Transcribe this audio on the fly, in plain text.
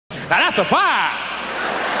Now that's a fire.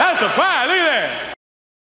 That's a fire. Look at that.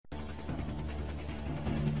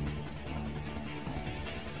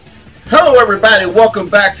 Hello, everybody. Welcome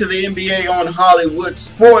back to the NBA on Hollywood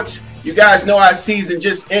Sports. You guys know our season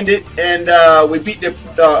just ended, and we beat the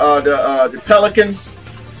Pelicans.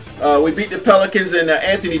 We beat the Pelicans and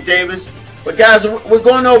Anthony Davis. But guys, we're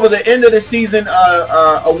going over the end of the season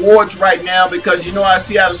awards right now because you know our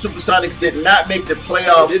Seattle Supersonics did not make the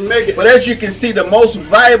playoffs. Didn't make it. But as you can see, the most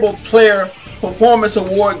valuable player performance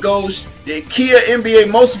award goes, the Kia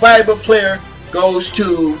NBA most valuable player goes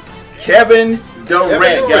to Kevin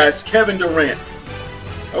Durant, guys. Kevin Durant.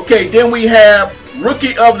 Okay, then we have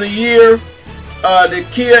Rookie of the Year. The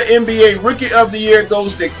Kia NBA Rookie of the Year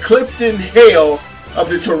goes to Clifton Hale of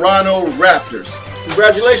the Toronto Raptors.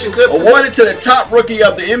 Congratulations, Clifton. Awarded to the top rookie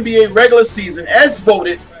of the NBA regular season as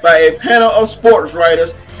voted by a panel of sports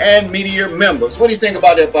writers and media members. What do you think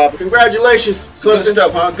about that, Bob? Congratulations, Clifton. Good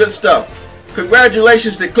stuff, huh? Good stuff.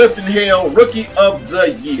 Congratulations to Clifton Hale, Rookie of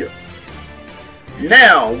the Year.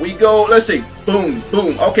 Now we go, let's see, boom,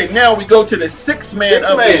 boom. Okay, now we go to the Sixth Man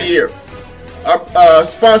of the Year.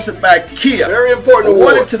 Sponsored by Kia. Very important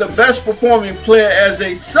awarded award. to the best performing player as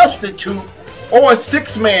a substitute or a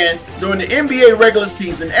sixth man during the NBA regular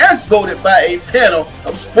season as voted by a panel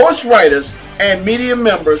of sports writers and media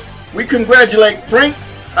members. We congratulate Frank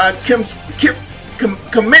Kaminsky.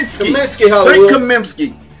 Kaminsky, Hollywood. Frank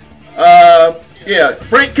Kaminsky.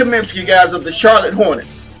 Frank Kaminsky, guys, of the Charlotte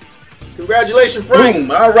Hornets. Congratulations, Frank.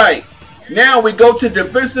 Boom. All right. Now we go to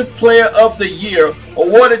Defensive Player of the Year,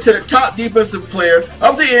 awarded to the top defensive player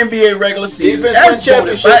of the NBA regular season as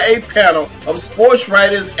voted by a panel of sports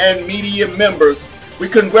writers and media members. We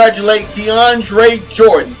congratulate DeAndre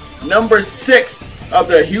Jordan, number 6 of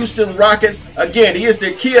the Houston Rockets. Again, he is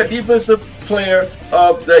the Kia Defensive Player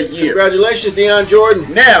of the Year. Congratulations, DeAndre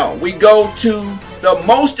Jordan. Now we go to the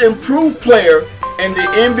most improved player in the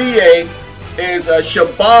NBA is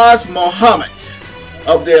Shabazz Muhammad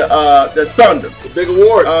of the Thunder. It's a big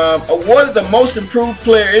award. Awarded the most improved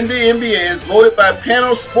player in the NBA as voted by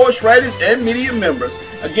panel sports writers and media members.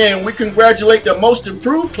 Again, we congratulate the most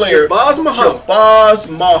improved player, Shabazz Muhammad. Shabazz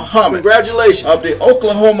Muhammad. Congratulations. Of the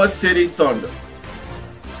Oklahoma City Thunder.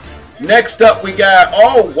 Next up, we got,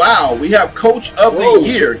 oh wow, we have Coach of the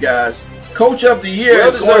Year, guys. Coach of the Year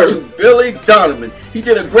is going to Billy Donovan. He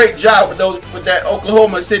did a great job with that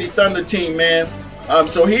Oklahoma City Thunder team, man.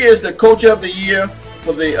 So he is the Coach of the Year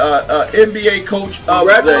for the NBA Coach of the Year.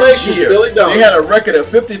 Congratulations, Billy Donovan. They had a record of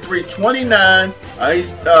 53-29.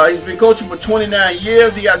 He's been coaching for 29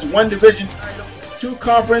 years. He has 1 division title, 2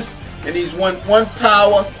 conference, and he's won 1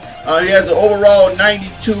 power. He has an overall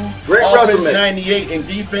 92, great offense resume. 98, and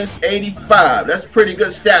defense 85. That's pretty good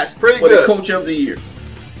stats for the Coach of the Year.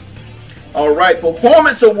 All right,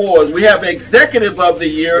 Performance Awards. We have Executive of the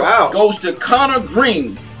Year. Wow. Goes to Connor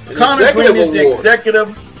Green. Connor Green is the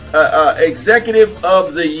Executive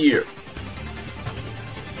of the Year.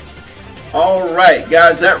 All right,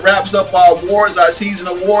 guys, that wraps up our awards, our season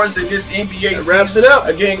awards in this NBA season. Wraps it up.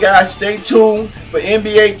 Again, guys, stay tuned for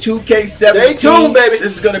NBA 2K17. Stay tuned, baby.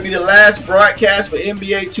 This is going to be the last broadcast for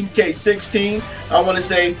NBA 2K16. I want to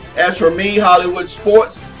say, as for me, Hollywood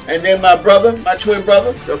Sports, and then my brother, my twin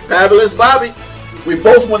brother, the fabulous Bobby. We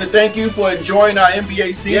both want to thank you for enjoying our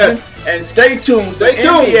NBA season. Yes. And stay tuned. Stay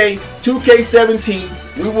tuned. NBA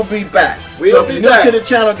 2K17. We will be back. We'll be back. If you're new to the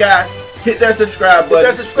channel, guys, hit that subscribe button. Hit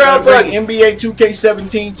that subscribe button. NBA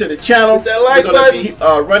 2K17 to the channel. Hit that like button. We're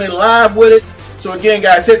going to be running live with it. So again,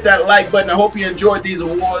 guys, hit that like button. I hope you enjoyed these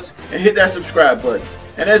awards, and hit that subscribe button.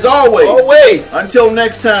 And as always, until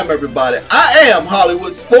next time, everybody, I am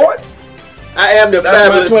Hollywood Sports. I am the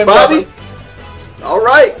fabulous Bobby. All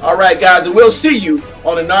right, guys, and we'll see you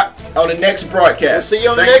on the next broadcast. We'll see you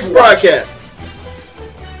on the next broadcast.